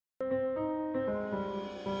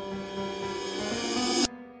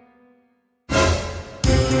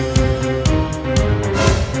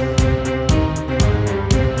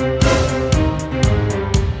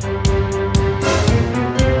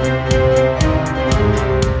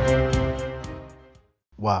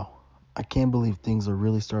I can't believe things are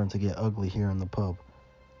really starting to get ugly here in the pub.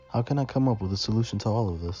 How can I come up with a solution to all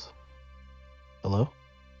of this? Hello?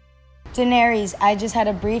 Daenerys, I just had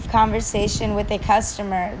a brief conversation with a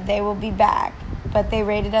customer. They will be back, but they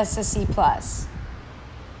rated us a C+.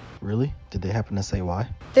 Really? Did they happen to say why?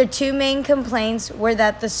 Their two main complaints were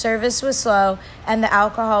that the service was slow and the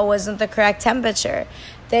alcohol wasn't the correct temperature.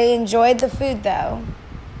 They enjoyed the food, though.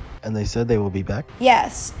 And they said they will be back?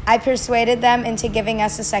 Yes, I persuaded them into giving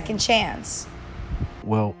us a second chance.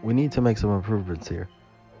 Well, we need to make some improvements here.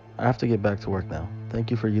 I have to get back to work now.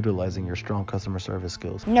 Thank you for utilizing your strong customer service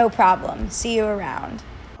skills. No problem. See you around.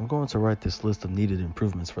 I'm going to write this list of needed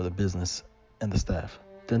improvements for the business and the staff,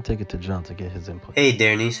 then take it to John to get his input. Hey,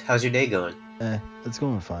 Daenerys, how's your day going? It's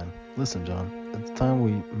going fine. Listen, John, it's time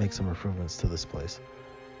we make some improvements to this place.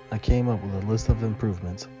 I came up with a list of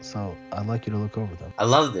improvements, so I'd like you to look over them. I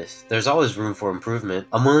love this. There's always room for improvement.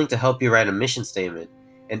 I'm willing to help you write a mission statement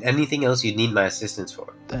and anything else you'd need my assistance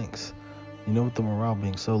for. Thanks. You know, with the morale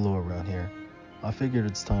being so low around here, I figured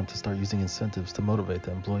it's time to start using incentives to motivate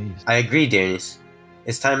the employees. I agree, Daenerys.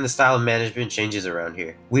 It's time the style of management changes around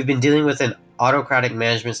here. We've been dealing with an autocratic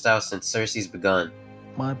management style since Cersei's begun.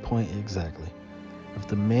 My point exactly. If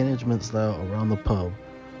the management style around the pub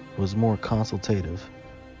was more consultative,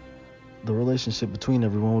 the relationship between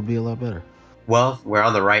everyone would be a lot better. Well, we're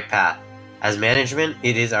on the right path. As management,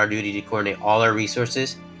 it is our duty to coordinate all our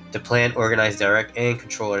resources, to plan, organize, direct, and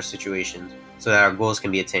control our situations so that our goals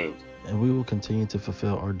can be attained. And we will continue to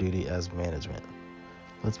fulfill our duty as management.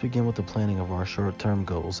 Let's begin with the planning of our short-term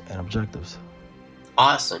goals and objectives.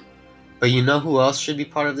 Awesome. But you know who else should be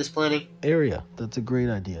part of this planning? Arya, that's a great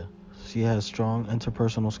idea. She has strong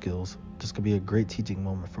interpersonal skills. This could be a great teaching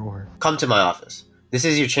moment for her. Come to my office. This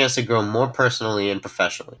is your chance to grow more personally and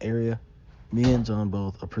professionally. Arya, me and John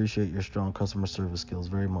both appreciate your strong customer service skills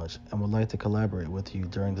very much and would like to collaborate with you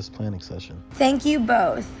during this planning session. Thank you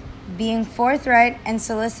both. Being forthright and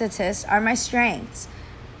solicitous are my strengths.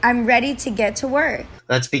 I'm ready to get to work.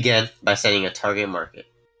 Let's begin by setting a target market.